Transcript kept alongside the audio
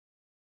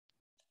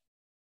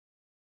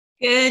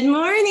Good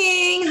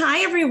morning.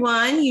 Hi,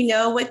 everyone. You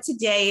know what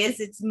today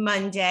is. It's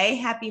Monday.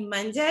 Happy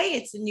Monday.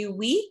 It's a new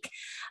week.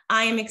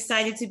 I am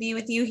excited to be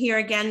with you here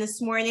again this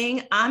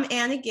morning. I'm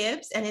Anna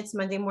Gibbs, and it's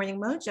Monday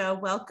Morning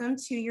Mojo. Welcome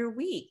to your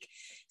week.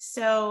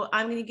 So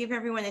I'm going to give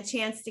everyone a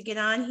chance to get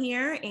on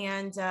here.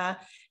 And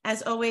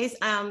as always,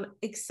 I'm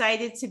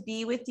excited to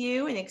be with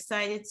you and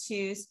excited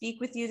to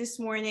speak with you this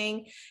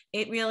morning.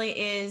 It really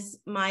is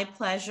my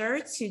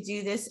pleasure to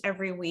do this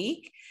every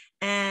week,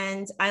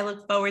 and I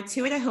look forward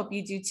to it. I hope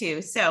you do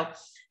too. So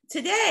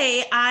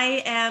today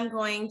I am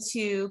going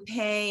to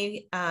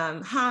pay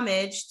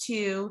homage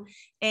to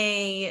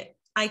a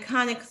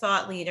iconic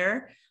thought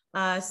leader,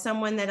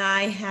 someone that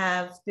I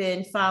have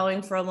been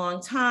following for a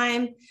long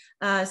time,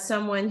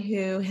 someone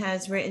who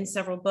has written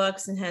several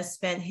books and has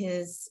spent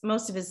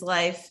most of his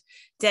life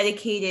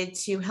dedicated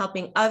to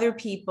helping other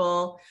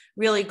people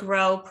really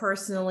grow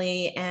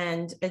personally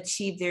and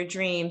achieve their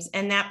dreams.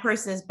 And that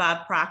person is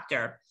Bob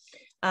Proctor.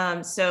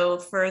 So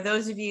for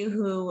those of you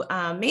who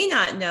may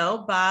not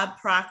know, Bob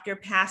Proctor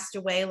passed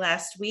away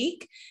last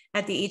week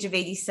at the age of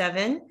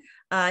 87.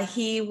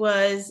 He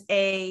was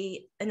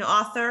an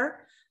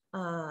author,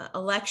 a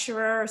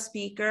lecturer, a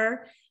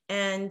speaker,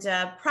 and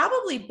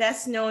probably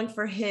best known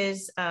for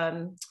his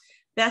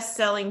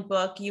best-selling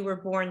book, You Were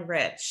Born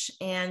Rich.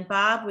 And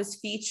Bob was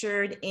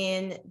featured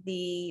in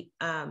the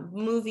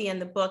movie and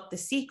the book, The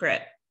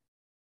Secret.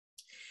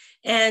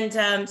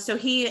 And so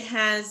he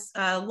has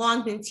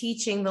long been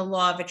teaching the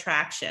law of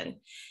attraction.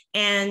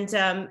 And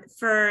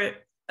for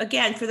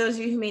those of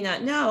you who may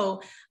not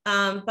know,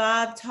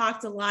 Bob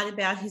talked a lot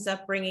about his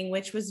upbringing,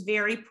 which was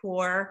very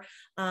poor.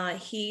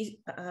 He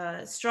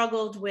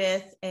struggled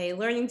with a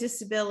learning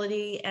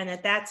disability. And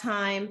at that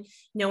time,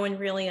 no one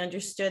really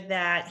understood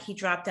that. He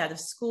dropped out of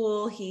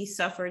school. He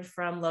suffered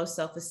from low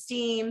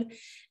self-esteem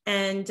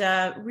and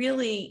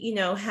really,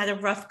 had a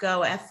rough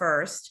go at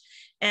first.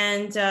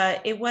 And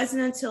it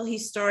wasn't until he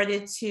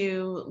started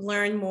to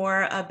learn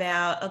more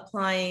about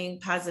applying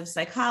positive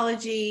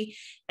psychology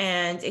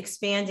and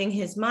expanding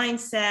his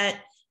mindset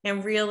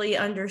and really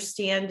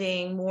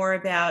understanding more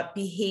about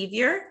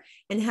behavior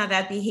and how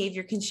that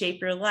behavior can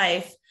shape your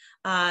life.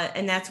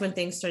 And that's when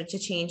things started to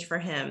change for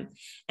him.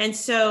 And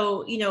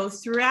so,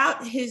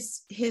 throughout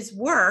his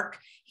work,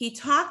 he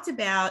talked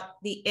about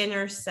the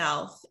inner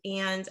self.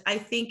 And I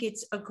think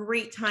it's a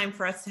great time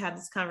for us to have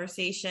this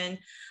conversation.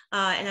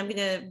 And I'm going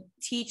to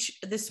teach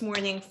this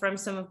morning from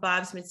some of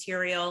Bob's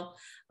material.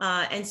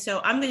 And so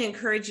I'm going to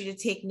encourage you to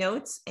take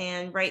notes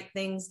and write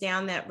things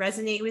down that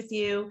resonate with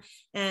you.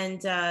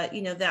 And,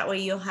 that way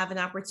you'll have an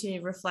opportunity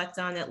to reflect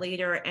on it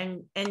later.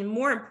 And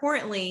more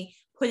importantly,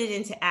 put it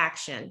into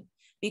action,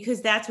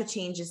 because that's what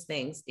changes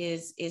things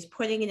is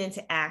putting it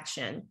into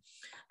action.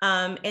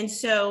 And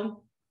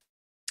so,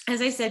 as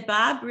I said,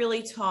 Bob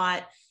really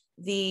taught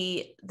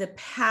the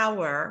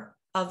power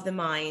of the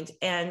mind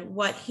and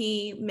what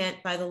he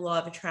meant by the law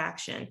of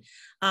attraction.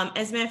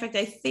 As a matter of fact,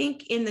 I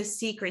think in The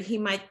Secret, he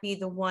might be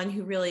the one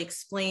who really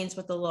explains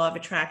what the law of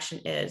attraction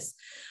is.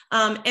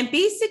 And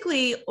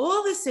basically,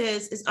 all this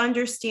is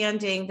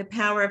understanding the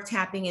power of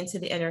tapping into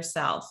the inner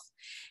self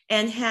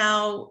and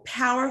how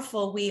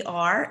powerful we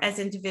are as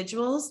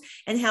individuals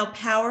and how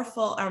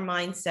powerful our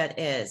mindset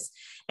is.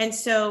 And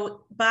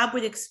so Bob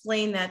would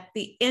explain that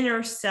the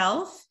inner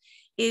self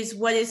is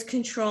what is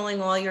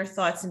controlling all your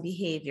thoughts and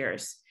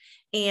behaviors.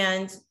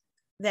 And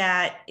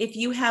that if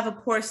you have a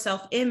poor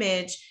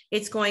self-image,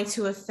 it's going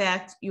to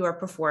affect your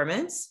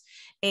performance.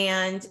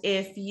 And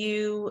if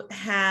you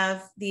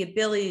have the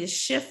ability to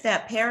shift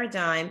that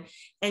paradigm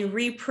and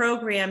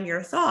reprogram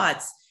your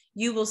thoughts,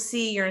 you will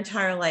see your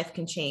entire life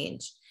can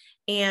change.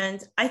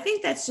 And I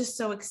think that's just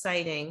so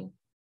exciting,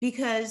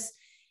 because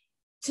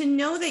to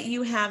know that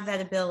you have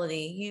that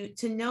ability,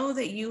 to know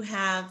that you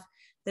have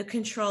the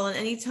control, and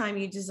anytime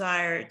you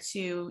desire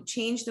to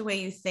change the way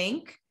you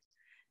think,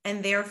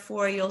 and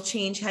therefore you'll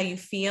change how you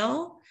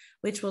feel,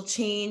 which will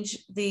change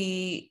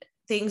the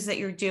things that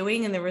you're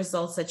doing and the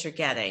results that you're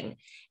getting.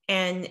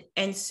 And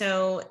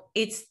so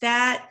it's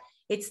that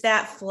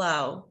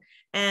flow.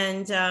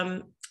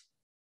 And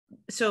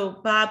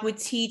so Bob would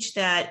teach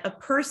that a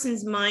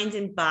person's mind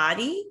and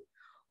body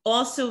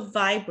also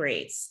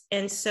vibrates.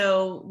 And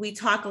so we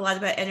talk a lot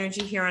about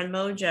energy here on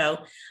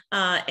Mojo.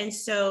 And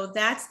so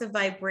that's the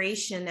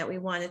vibration that we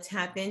want to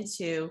tap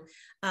into,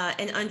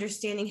 and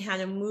understanding how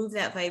to move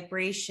that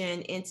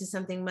vibration into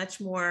something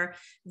much more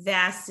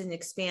vast and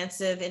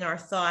expansive in our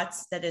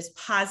thoughts that is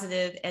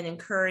positive and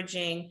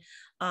encouraging,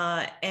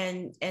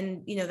 and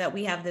that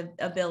we have the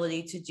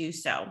ability to do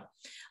so.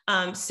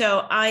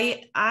 So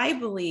I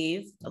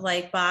believe,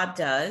 like Bob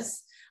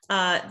does,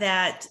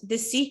 that The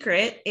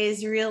Secret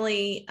is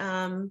really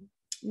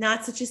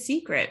not such a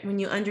secret when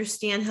you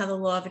understand how the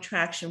law of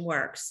attraction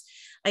works.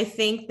 I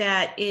think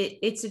that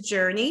it's a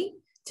journey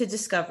to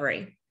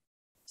discovery.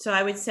 So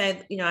I would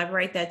say, I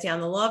write that down.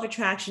 The law of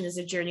attraction is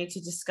a journey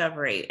to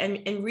discovery.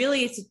 And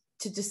really it's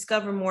to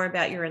discover more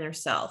about your inner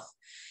self,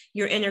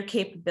 your inner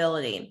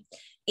capability.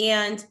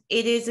 And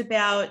it is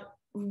about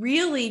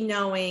really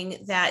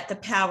knowing that the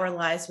power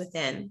lies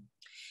within.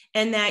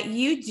 and that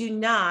you do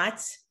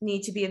not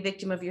need to be a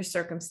victim of your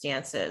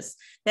circumstances,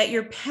 that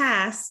your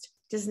past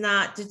does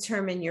not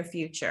determine your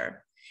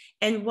future.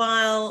 And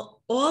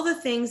while all the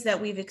things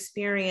that we've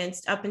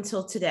experienced up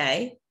until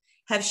today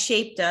have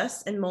shaped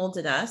us and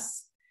molded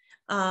us,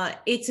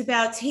 it's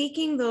about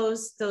taking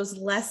those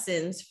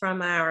lessons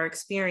from our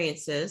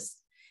experiences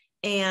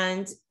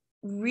and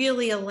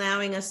really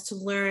allowing us to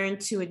learn,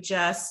 to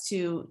adjust,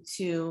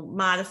 to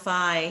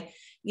modify,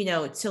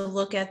 to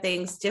look at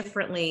things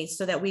differently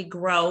so that we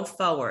grow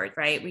forward,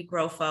 right? We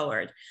grow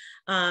forward.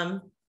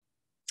 And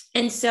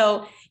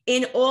so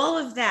in all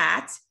of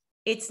that,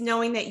 it's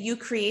knowing that you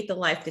create the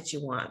life that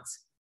you want.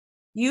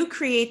 You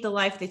create the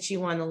life that you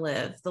want to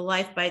live, the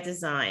life by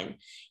design.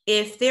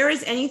 If there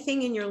is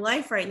anything in your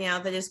life right now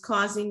that is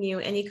causing you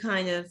any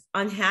kind of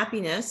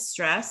unhappiness,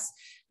 stress,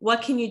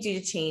 what can you do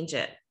to change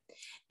it?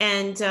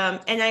 And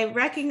I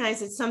recognize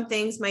that some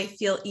things might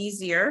feel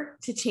easier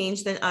to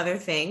change than other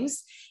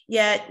things,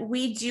 yet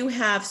we do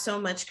have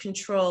so much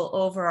control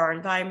over our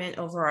environment,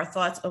 over our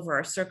thoughts, over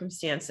our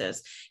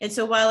circumstances. And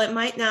so while it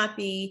might not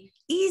be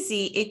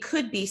easy, it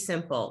could be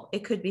simple.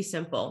 It could be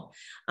simple.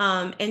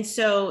 And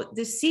so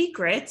the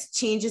secret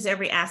changes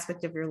every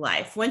aspect of your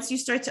life. Once you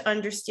start to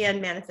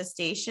understand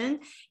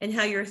manifestation and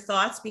how your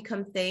thoughts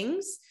become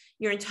things,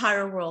 your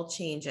entire world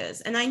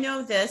changes. And I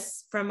know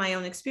this from my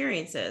own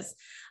experiences.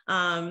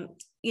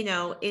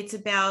 It's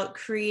about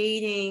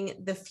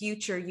creating the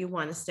future you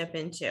want to step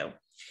into.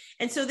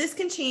 And so this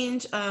can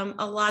change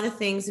a lot of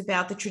things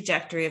about the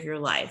trajectory of your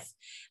life,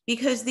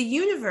 because the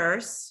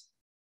universe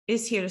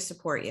is here to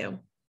support you.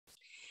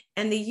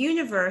 And the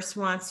universe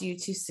wants you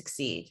to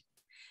succeed.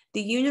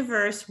 The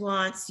universe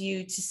wants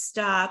you to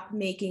stop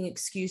making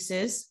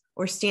excuses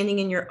or standing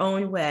in your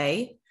own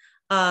way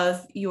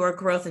of your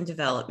growth and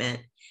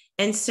development.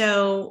 And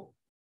so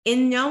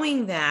in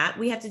knowing that,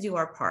 we have to do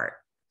our part.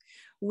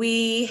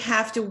 We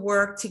have to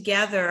work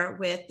together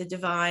with the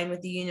divine,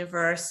 with the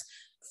universe,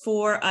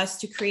 for us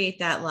to create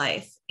that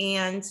life.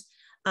 And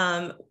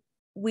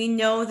we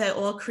know that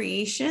all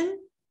creation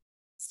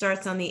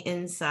starts on the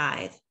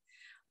inside.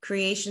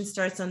 Creation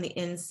starts on the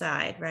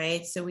inside,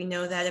 right? So we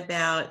know that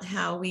about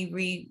how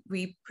we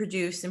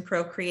reproduce and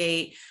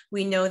procreate.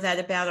 We know that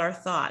about our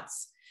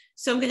thoughts.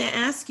 So I'm going to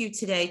ask you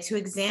today to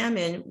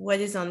examine what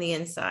is on the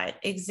inside.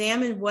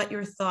 Examine what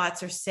your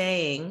thoughts are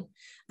saying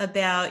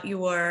about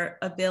your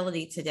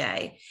ability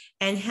today,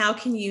 and how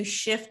can you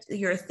shift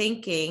your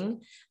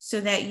thinking so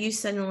that you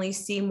suddenly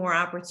see more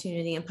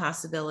opportunity and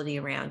possibility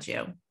around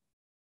you.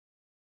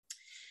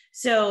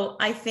 So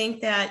I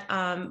think that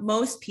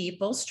most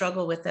people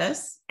struggle with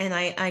this, and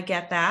I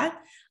get that.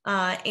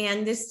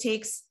 And this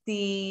takes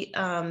the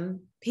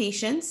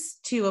patience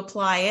to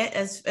apply it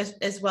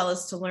as well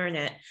as to learn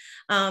it.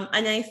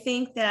 And I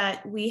think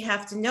that we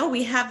have to know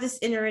we have this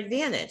inner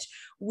advantage.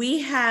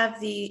 We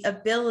have the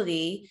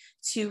ability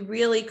to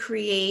really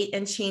create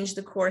and change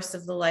the course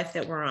of the life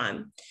that we're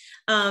on.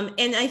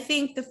 And I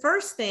think the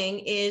first thing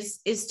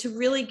is to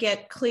really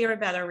get clear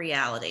about our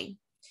reality.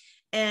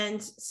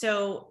 And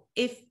so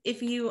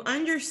if you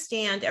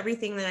understand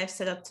everything that I've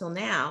said up till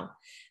now,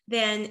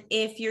 then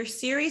if you're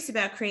serious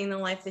about creating the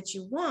life that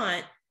you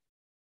want,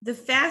 the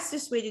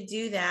fastest way to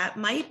do that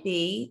might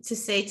be to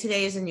say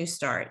today is a new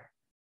start.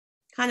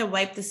 Kind of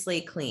wipe the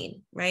slate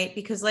clean, right?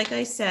 Because like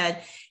I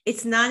said,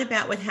 it's not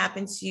about what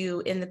happened to you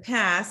in the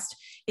past.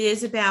 It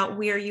is about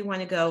where you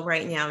want to go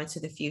right now into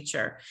the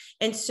future.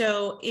 And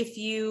so if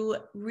you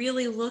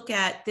really look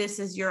at this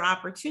as your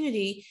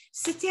opportunity,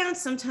 sit down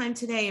sometime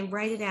today and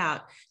write it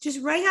out.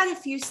 Just write out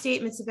a few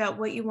statements about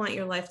what you want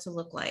your life to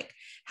look like.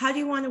 How do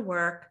you want to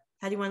work?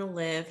 How do you want to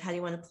live? How do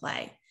you want to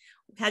play?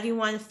 How do you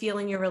want to feel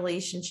in your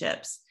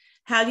relationships?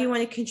 How do you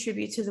want to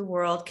contribute to the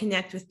world,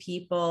 connect with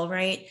people,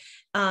 right?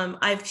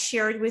 I've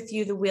shared with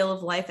you the Wheel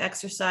of Life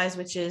exercise,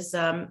 which is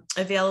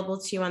available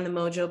to you on the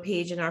Mojo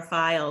page in our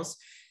files.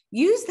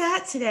 Use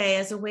that today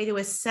as a way to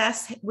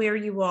assess where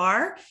you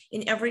are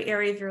in every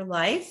area of your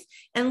life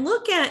and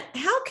look at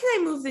how can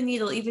I move the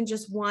needle even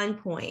just 1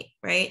 point,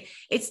 right?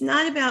 It's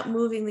not about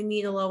moving the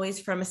needle always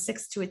from a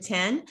 6 to a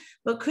 10,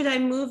 but could I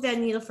move that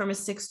needle from a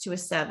 6 to a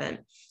 7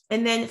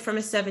 and then from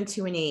a 7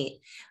 to an 8?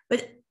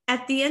 But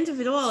at the end of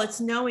it all,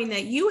 it's knowing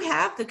that you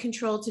have the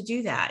control to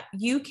do that.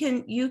 You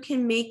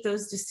can make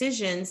those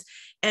decisions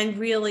and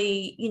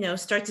really,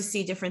 start to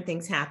see different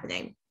things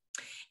happening.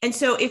 And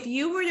so if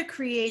you were to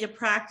create a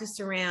practice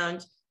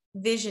around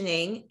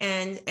visioning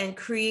and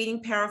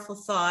creating powerful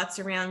thoughts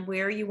around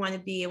where you want to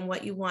be and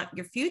what you want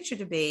your future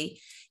to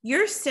be,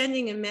 you're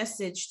sending a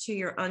message to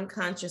your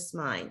unconscious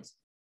mind.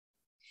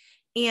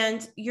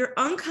 And your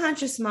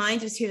unconscious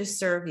mind is here to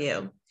serve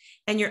you.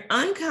 And your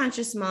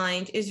unconscious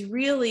mind is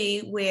really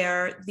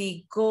where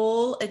the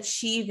goal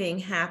achieving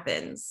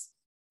happens.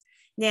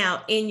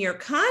 Now, in your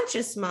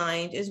conscious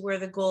mind is where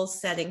the goal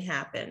setting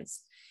happens.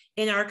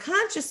 In our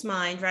conscious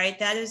mind, right,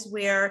 that is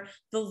where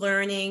the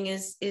learning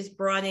is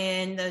brought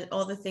in,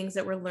 all the things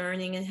that we're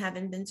learning and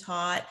haven't been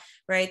taught,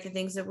 right, the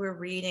things that we're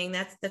reading,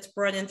 that's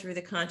brought in through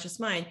the conscious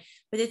mind.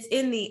 But it's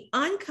in the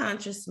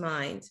unconscious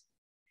mind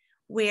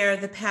where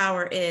the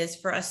power is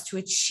for us to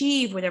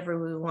achieve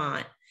whatever we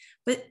want.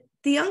 But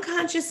the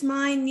unconscious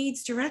mind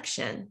needs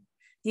direction.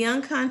 The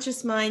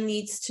unconscious mind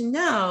needs to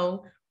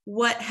know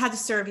how to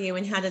serve you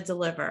and how to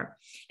deliver.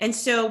 And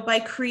so by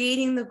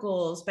creating the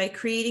goals, by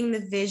creating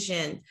the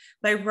vision,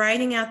 by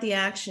writing out the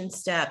action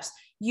steps,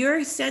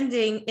 you're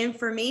sending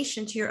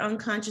information to your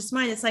unconscious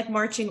mind. It's like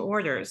marching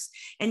orders.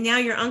 And now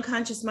your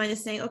unconscious mind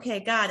is saying, okay,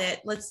 got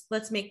it.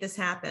 Let's make this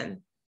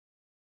happen.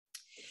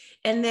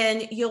 And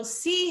then you'll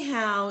see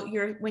how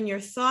when your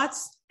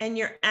thoughts and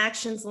your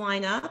actions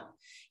line up,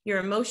 your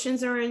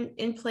emotions are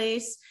in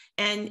place,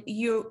 and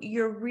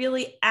you're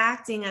really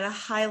acting at a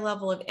high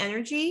level of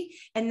energy.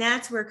 And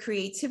that's where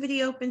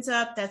creativity opens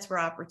up. That's where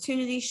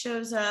opportunity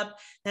shows up.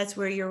 That's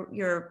where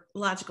your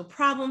logical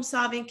problem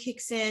solving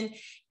kicks in.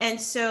 And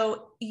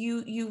so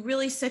you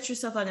really set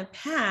yourself on a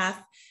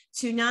path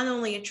to not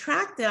only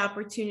attract the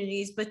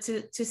opportunities, but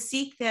to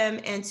seek them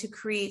and to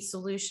create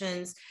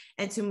solutions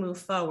and to move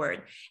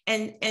forward.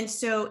 And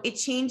so it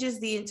changes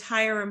the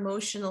entire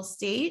emotional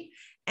state.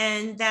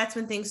 And that's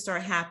when things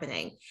start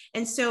happening.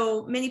 And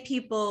so many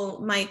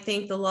people might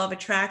think the law of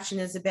attraction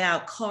is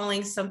about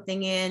calling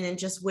something in and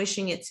just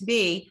wishing it to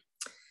be,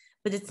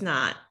 but it's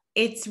not.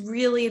 It's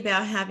really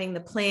about having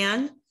the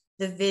plan,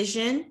 the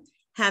vision,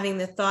 having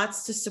the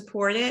thoughts to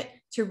support it,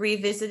 to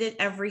revisit it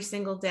every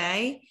single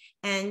day.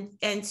 And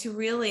to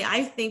really,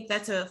 I think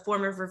that's a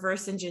form of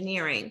reverse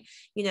engineering.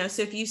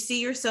 So if you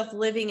see yourself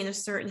living in a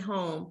certain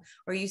home,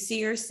 or you see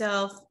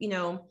yourself,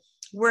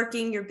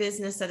 working your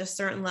business at a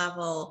certain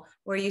level,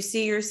 or you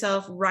see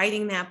yourself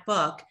writing that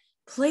book,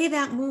 play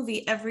that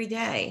movie every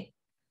day.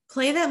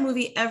 Play that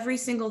movie every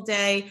single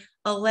day.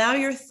 Allow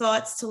your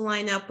thoughts to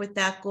line up with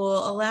that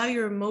goal. Allow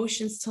your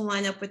emotions to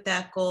line up with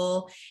that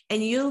goal.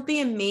 And you'll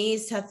be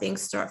amazed how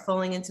things start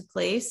falling into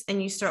place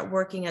and you start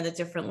working at a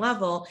different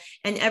level.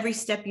 And every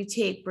step you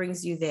take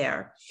brings you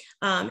there.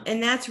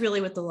 And that's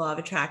really what the law of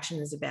attraction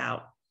is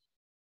about.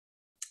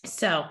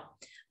 So,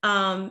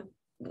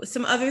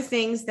 some other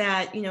things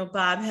that,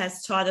 Bob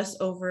has taught us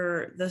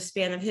over the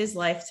span of his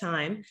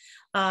lifetime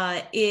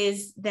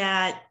is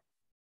that,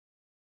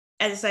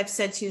 as I've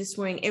said to you this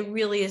morning, it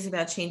really is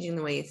about changing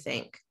the way you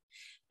think.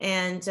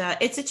 And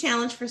it's a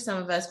challenge for some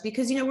of us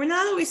because, we're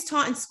not always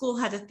taught in school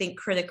how to think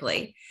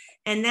critically.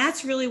 And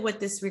that's really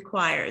what this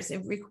requires.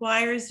 It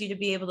requires you to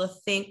be able to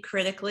think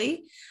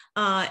critically.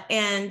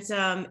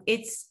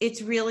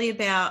 It's really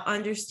about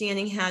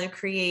understanding how to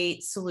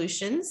create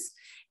solutions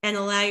and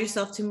allow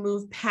yourself to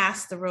move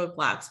past the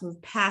roadblocks,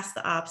 move past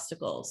the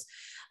obstacles,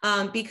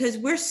 because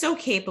we're so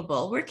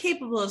capable. We're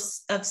capable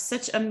of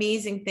such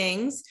amazing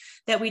things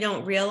that we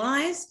don't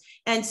realize.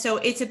 And so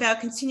it's about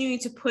continuing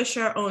to push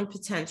our own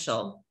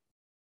potential.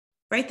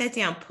 Write that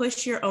down,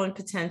 push your own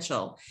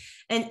potential.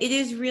 And it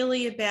is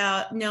really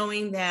about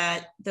knowing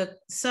that the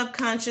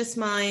subconscious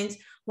mind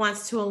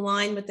wants to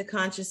align with the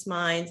conscious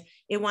mind.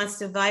 It wants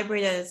to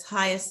vibrate at its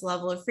highest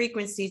level of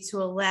frequency to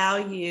allow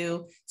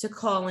you to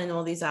call in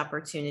all these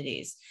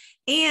opportunities.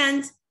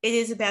 And it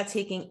is about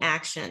taking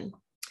action.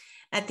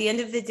 At the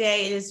end of the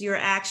day, it is your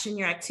action,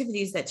 your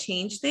activities that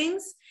change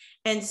things.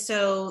 And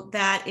so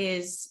that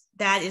is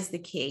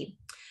the key.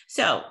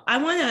 So I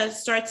want to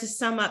start to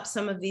sum up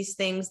some of these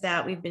things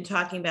that we've been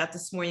talking about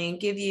this morning and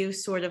give you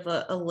sort of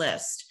a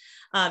list.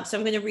 So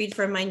I'm going to read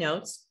from my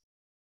notes.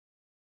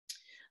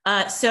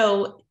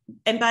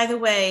 And by the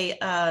way,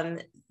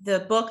 the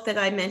book that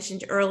I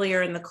mentioned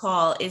earlier in the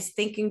call is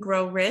Think and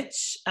Grow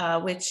Rich,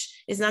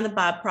 which is not a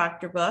Bob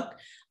Proctor book,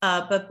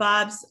 but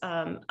Bob's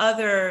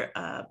other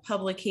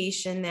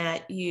publication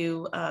that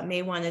you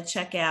may want to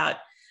check out,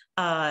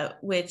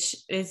 which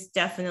is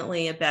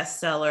definitely a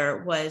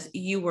bestseller, was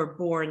You Were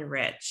Born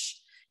Rich.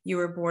 You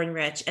Were Born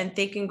Rich. And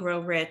Think and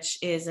Grow Rich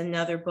is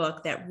another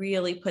book that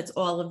really puts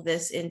all of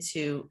this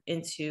into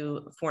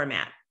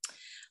format.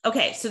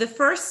 Okay, so the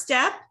first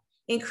step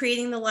in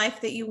creating the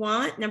life that you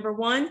want, number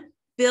one,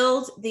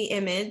 build the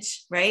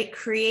image, right?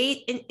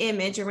 Create an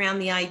image around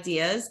the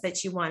ideas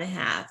that you want to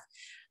have.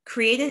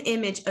 Create an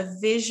image, a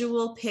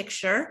visual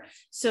picture,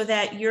 so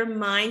that your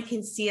mind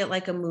can see it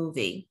like a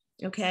movie,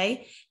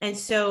 okay? And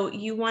so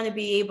you want to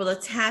be able to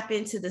tap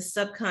into the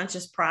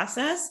subconscious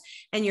process,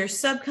 and your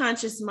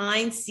subconscious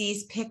mind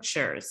sees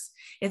pictures.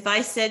 If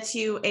I said to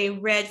you a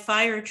red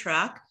fire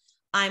truck,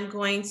 I'm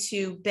going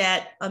to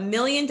bet $1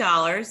 million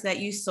that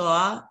you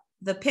saw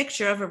the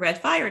picture of a red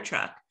fire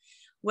truck.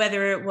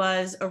 Whether it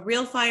was a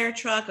real fire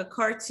truck, a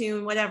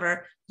cartoon,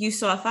 whatever, you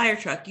saw a fire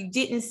truck. You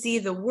didn't see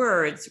the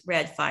words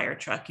red fire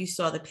truck, you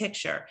saw the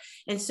picture.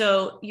 And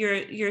so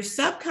your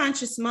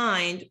subconscious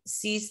mind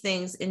sees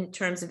things in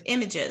terms of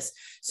images.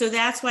 So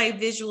that's why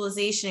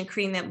visualization and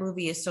creating that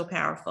movie is so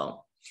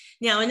powerful.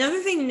 Now,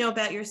 another thing to know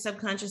about your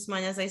subconscious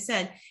mind, as I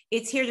said,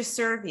 it's here to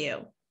serve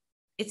you.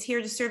 It's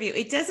here to serve you.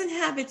 It doesn't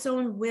have its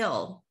own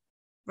will,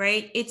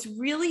 right? It's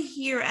really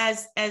here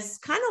as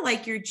kind of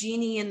like your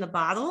genie in the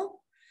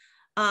bottle.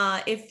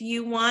 If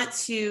you want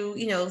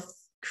to,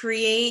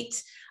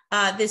 create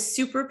this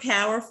super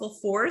powerful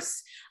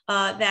force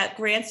that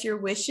grants your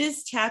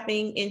wishes,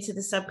 tapping into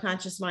the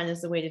subconscious mind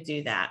is the way to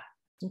do that.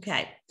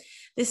 Okay.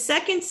 The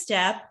second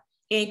step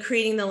in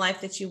creating the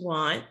life that you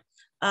want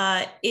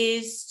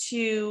is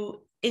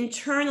to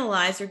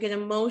internalize or get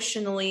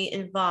emotionally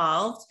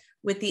involved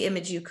with the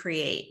image you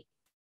create.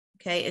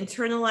 Okay,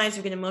 internalize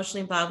or get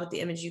emotionally involved with the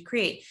image you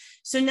create.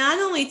 So not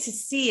only to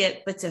see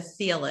it, but to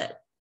feel it.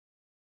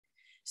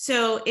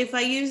 So if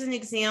I use an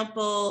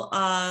example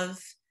of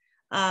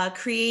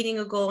creating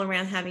a goal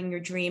around having your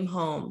dream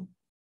home,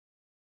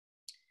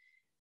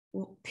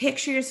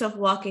 picture yourself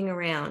walking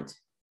around.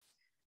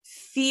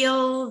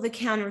 Feel the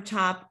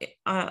countertop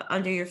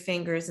under your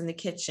fingers in the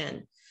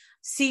kitchen.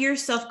 See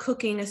yourself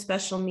cooking a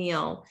special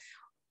meal.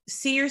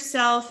 See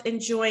yourself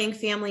enjoying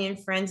family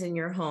and friends in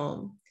your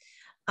home.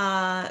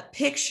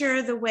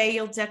 Picture the way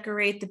you'll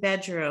decorate the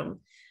bedroom.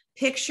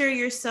 Picture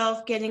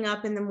yourself getting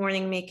up in the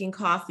morning, making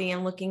coffee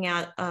and looking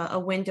out a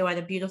window at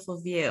a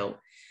beautiful view.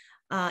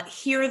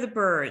 Hear the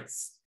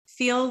birds,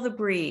 feel the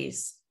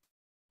breeze,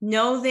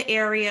 know the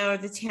area or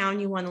the town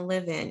you want to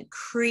live in.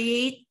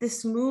 Create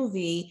this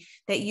movie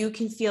that you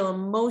can feel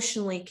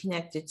emotionally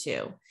connected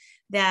to,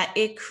 that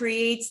it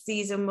creates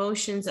these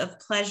emotions of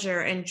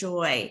pleasure and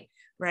joy,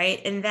 right?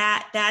 And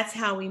that's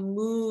how we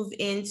move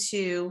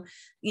into,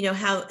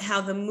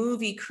 how the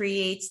movie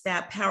creates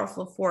that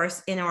powerful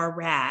force in our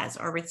RAS,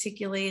 our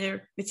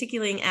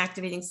reticulating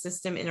activating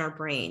system in our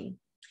brain.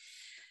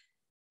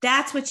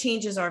 That's what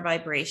changes our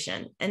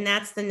vibration. And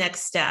that's the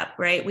next step,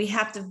 right? We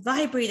have to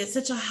vibrate at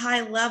such a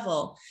high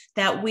level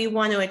that we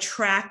want to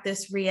attract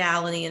this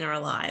reality in our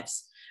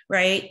lives,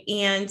 right?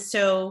 And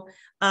so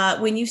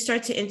when you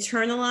start to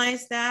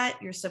internalize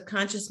that, your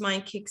subconscious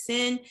mind kicks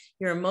in,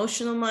 your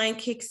emotional mind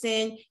kicks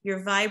in,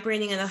 you're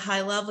vibrating at a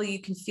high level,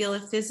 you can feel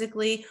it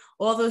physically,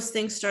 all those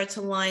things start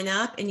to line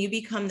up and you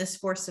become this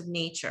force of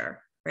nature,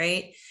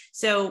 right?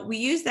 So we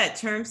use that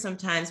term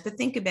sometimes, but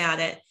think about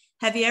it.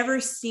 Have you ever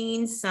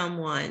seen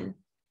someone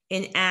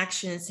in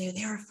action and say,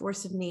 they're a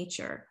force of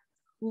nature?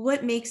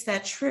 What makes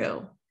that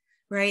true,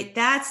 right?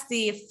 That's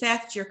the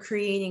effect you're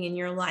creating in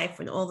your life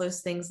when all those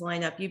things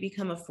line up. You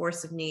become a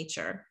force of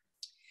nature.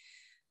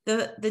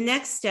 The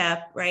next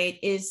step, right,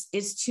 is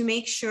to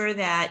make sure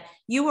that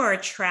you are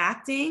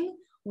attracting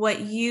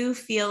what you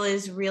feel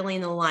is really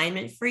in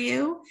alignment for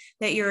you,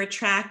 that you're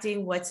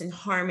attracting what's in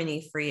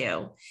harmony for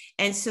you.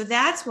 And so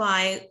that's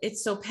why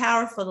it's so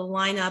powerful to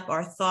line up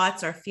our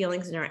thoughts, our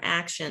feelings, and our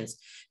actions,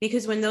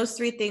 because when those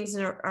three things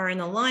are in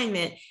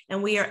alignment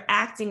and we are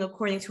acting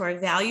according to our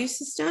value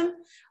system,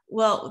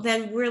 well,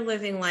 then we're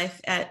living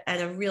life at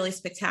a really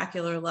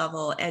spectacular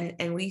level,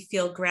 and we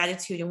feel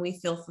gratitude and we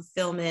feel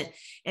fulfillment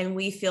and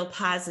we feel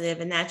positive,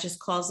 and that just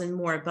calls in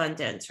more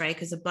abundance, right?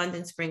 Because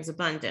abundance brings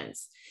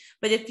abundance.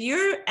 But if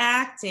you're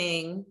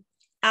acting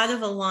out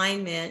of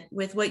alignment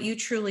with what you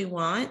truly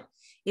want,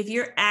 if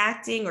you're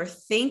acting or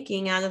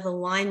thinking out of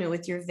alignment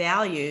with your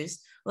values,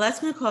 well,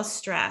 that's going to cause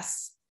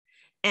stress.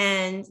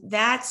 And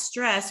that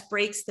stress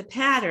breaks the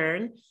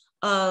pattern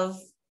of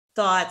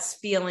thoughts,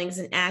 feelings,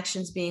 and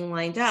actions being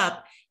lined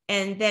up.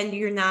 And then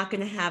you're not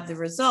going to have the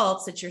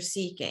results that you're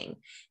seeking.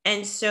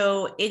 And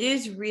so it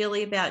is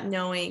really about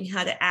knowing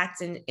how to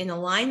act in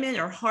alignment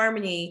or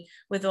harmony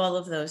with all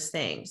of those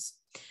things.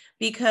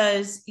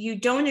 Because you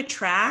don't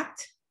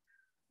attract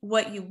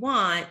what you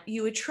want,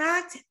 you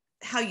attract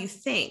how you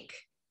think.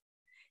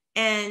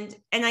 And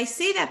I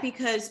say that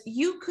because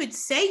you could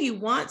say you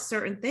want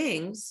certain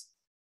things,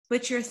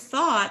 but your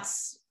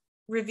thoughts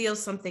reveal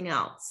something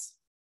else.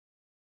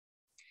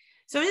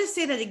 So I'm going to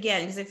say that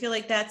again, because I feel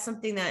like that's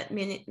something that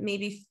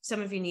maybe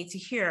some of you need to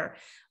hear.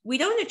 We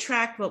don't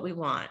attract what we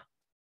want.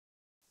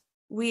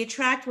 We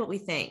attract what we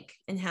think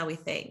and how we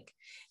think.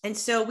 And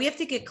so we have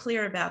to get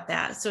clear about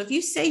that. So if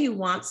you say you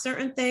want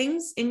certain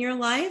things in your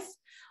life,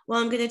 well,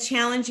 I'm going to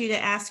challenge you to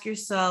ask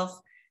yourself,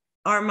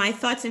 are my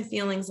thoughts and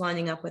feelings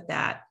lining up with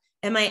that?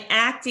 Am I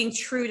acting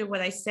true to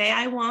what I say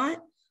I want?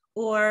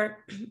 Or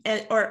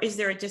is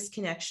there a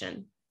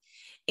disconnection?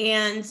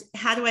 And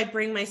how do I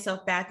bring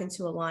myself back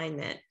into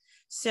alignment?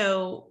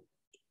 So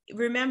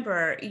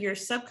remember, your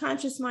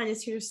subconscious mind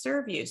is here to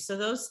serve you. So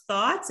those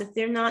thoughts, if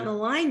they're not in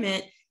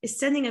alignment, is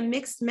sending a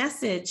mixed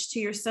message to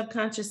your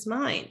subconscious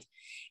mind.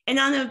 And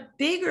on a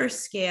bigger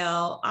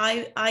scale,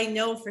 I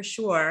know for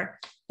sure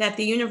that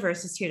the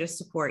universe is here to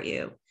support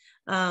you.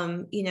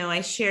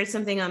 I shared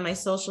something on my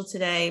social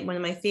today, one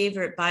of my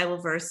favorite Bible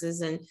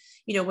verses, and,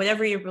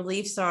 whatever your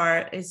beliefs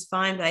are is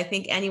fine, but I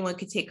think anyone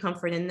could take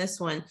comfort in this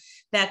one,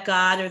 that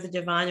God or the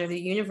divine or the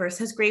universe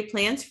has great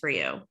plans for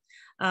you.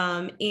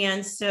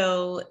 And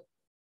so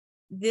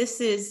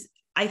this is,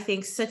 I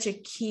think, such a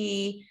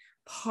key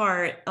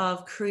part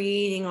of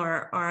creating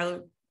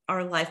our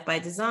life by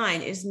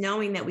design, is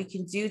knowing that we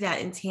can do that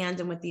in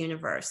tandem with the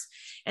universe,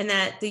 and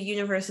that the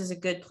universe is a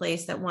good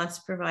place that wants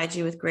to provide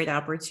you with great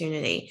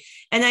opportunity.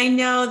 And I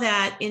know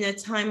that in a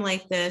time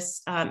like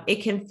this, it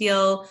can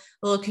feel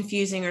a little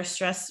confusing or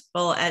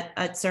stressful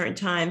at certain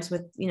times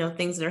with,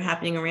 things that are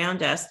happening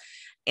around us.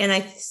 And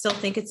I still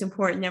think it's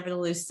important never to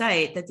lose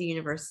sight that the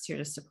universe is here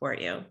to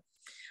support you.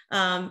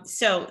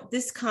 So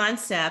this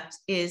concept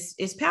is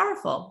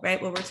powerful,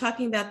 right? What we're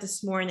talking about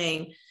this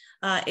morning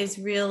is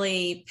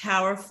really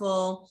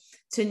powerful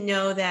to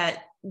know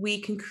that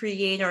we can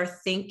create our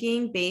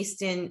thinking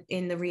based in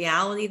the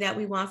reality that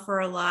we want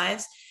for our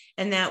lives.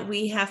 And that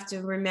we have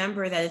to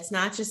remember that it's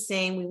not just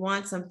saying we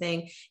want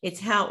something, it's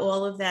how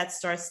all of that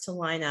starts to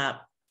line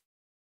up.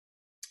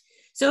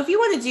 So if you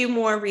want to do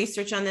more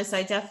research on this,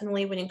 I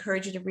definitely would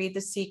encourage you to read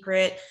The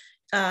Secret,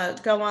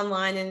 go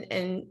online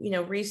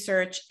and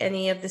research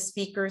any of the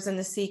speakers in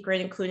The Secret,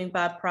 including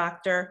Bob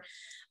Proctor,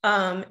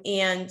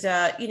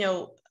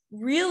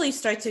 really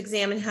start to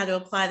examine how to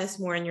apply this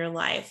more in your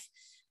life.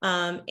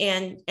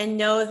 And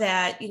know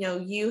that,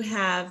 you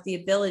have the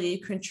ability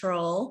to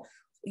control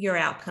your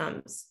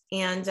outcomes.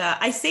 And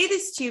I say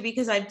this to you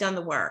because I've done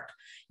the work.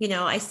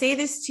 I say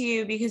this to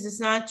you because it's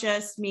not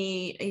just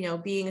me,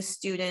 being a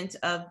student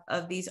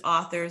of these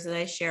authors that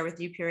I share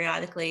with you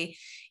periodically.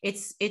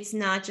 It's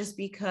not just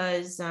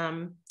because,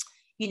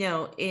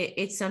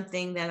 it's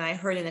something that I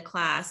heard in a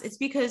class. It's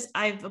because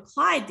I've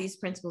applied these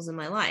principles in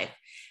my life.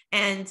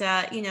 And,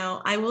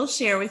 I will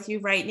share with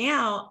you right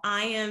now,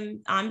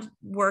 I'm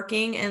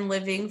working and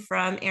living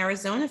from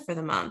Arizona for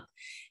the month.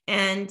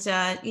 And,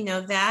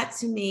 that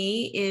to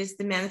me is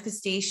the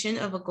manifestation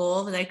of a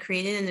goal that I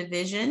created and a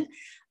vision.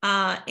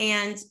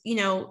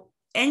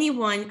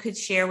 Anyone could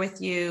share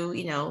with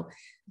you,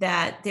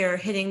 that they're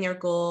hitting their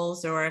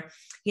goals, or,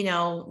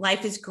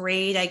 life is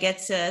great. I get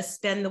to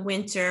spend the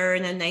winter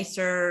in a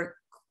nicer,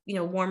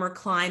 warmer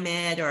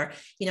climate, or,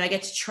 I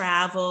get to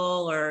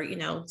travel, or,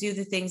 do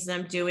the things that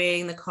I'm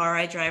doing, the car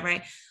I drive,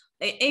 right?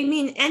 I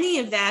mean, any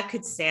of that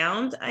could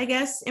sound, I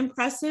guess,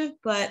 impressive,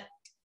 but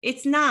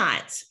it's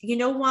not. You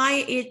know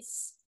why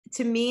it's,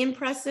 to me,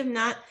 impressive?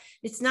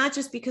 It's not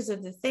just because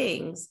of the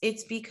things.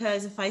 It's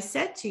because if I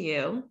said to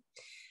you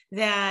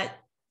that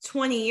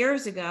 20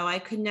 years ago, I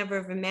could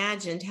never have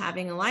imagined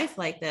having a life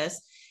like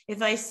this.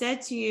 If I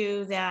said to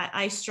you that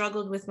I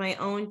struggled with my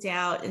own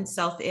doubt and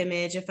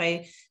self-image, if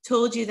I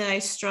told you that I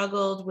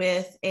struggled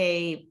with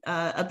a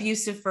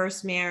abusive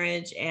first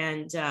marriage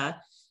and,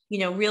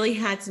 really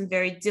had some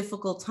very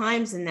difficult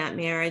times in that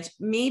marriage,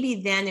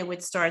 maybe then it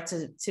would start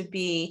to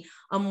be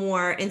a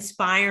more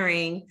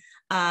inspiring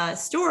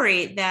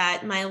story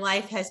that my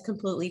life has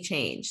completely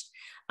changed.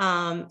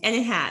 And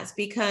it has,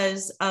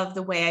 because of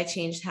the way I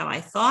changed how I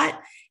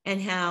thought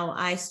and how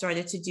I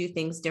started to do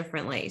things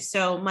differently.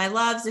 So my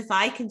loves, if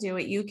I can do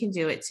it, you can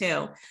do it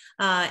too.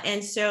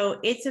 And so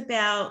it's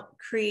about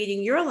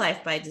creating your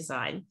life by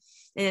design.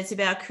 And it's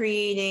about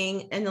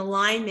creating an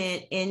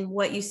alignment in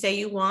what you say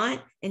you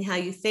want and how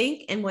you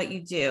think and what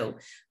you do,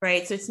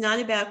 right? So it's not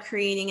about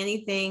creating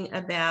anything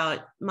about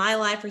my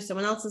life or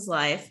someone else's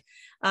life,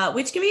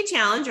 which can be a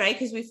challenge, right?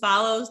 Because we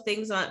follow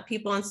things on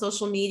people on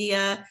social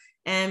media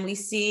and we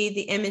see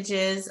the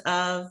images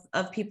of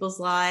people's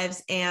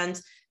lives, and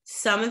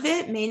some of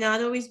it may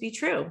not always be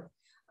true.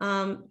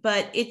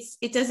 But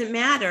it doesn't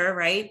matter,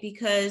 right?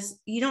 Because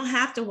you don't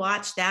have to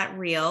watch that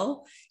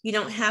reel. You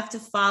don't have to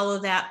follow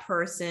that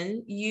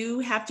person.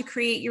 You have to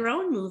create your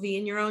own movie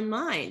in your own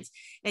mind.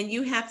 And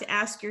you have to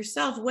ask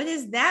yourself, what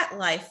is that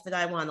life that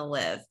I want to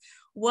live?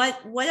 What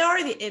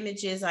are the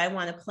images I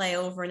want to play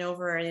over and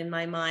over in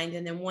my mind?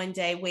 And then one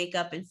day wake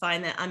up and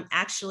find that I'm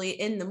actually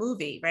in the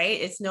movie, right?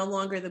 It's no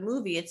longer the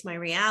movie, it's my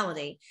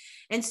reality.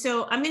 And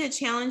so I'm going to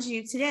challenge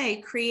you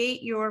today,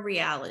 create your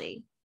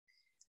reality.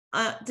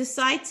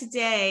 Decide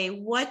today,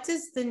 what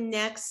does the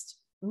next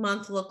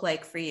month look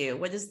like for you?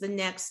 What does the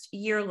next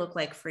year look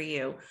like for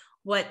you?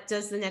 What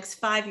does the next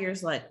 5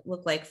 years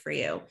look like for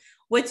you?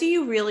 What do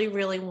you really,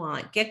 really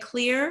want? Get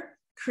clear,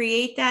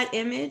 create that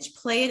image,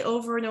 play it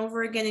over and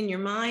over again in your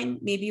mind.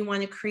 Maybe you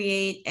want to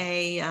create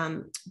a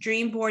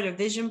dream board or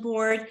vision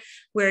board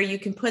where you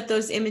can put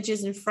those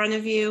images in front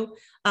of you.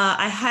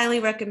 I highly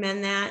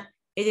recommend that.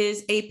 It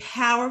is a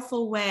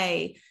powerful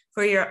way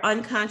for your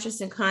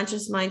unconscious and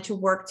conscious mind to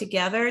work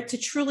together to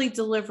truly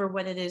deliver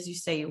what it is you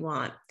say you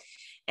want.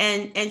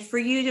 And for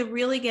you to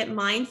really get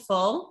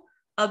mindful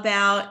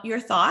about your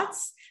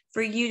thoughts,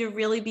 for you to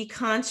really be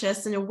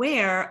conscious and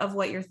aware of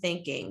what you're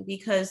thinking,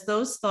 because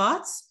those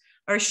thoughts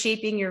are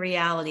shaping your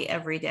reality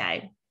every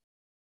day.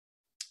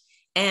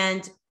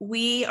 And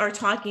we are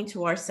talking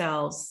to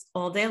ourselves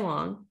all day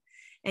long,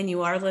 and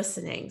you are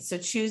listening. So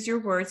choose your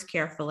words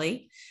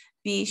carefully.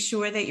 Be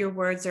sure that your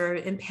words are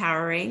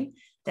empowering,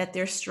 that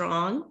they're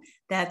strong,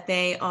 that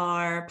they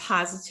are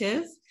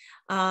positive,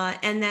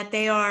 and that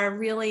they are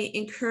really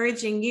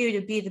encouraging you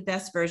to be the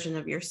best version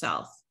of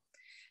yourself.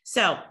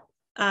 So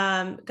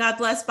God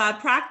bless Bob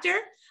Proctor.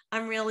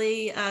 I'm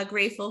really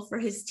grateful for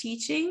his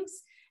teachings.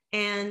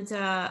 And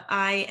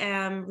I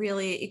am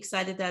really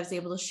excited that I was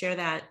able to share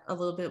that a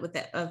little bit with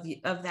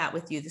that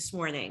with you this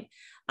morning.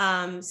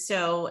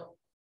 So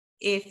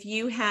if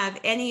you have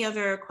any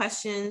other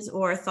questions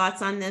or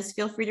thoughts on this,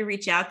 feel free to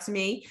reach out to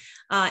me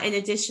in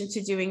addition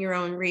to doing your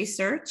own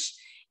research.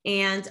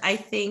 And I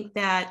think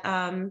that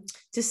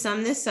to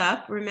sum this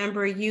up,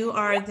 remember, you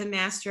are the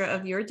master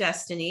of your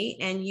destiny,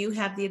 and you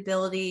have the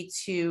ability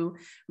to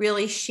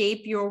really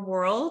shape your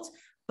world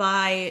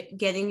by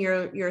getting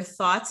your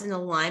thoughts in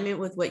alignment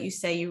with what you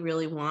say you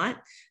really want,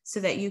 so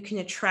that you can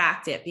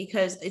attract it.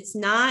 Because it's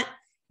not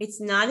It's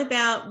not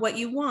about what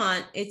you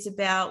want. It's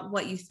about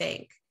what you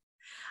think.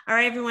 All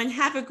right, everyone,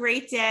 have a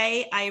great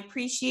day. I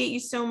appreciate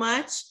you so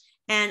much.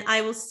 And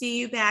I will see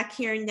you back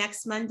here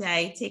next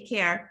Monday. Take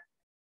care.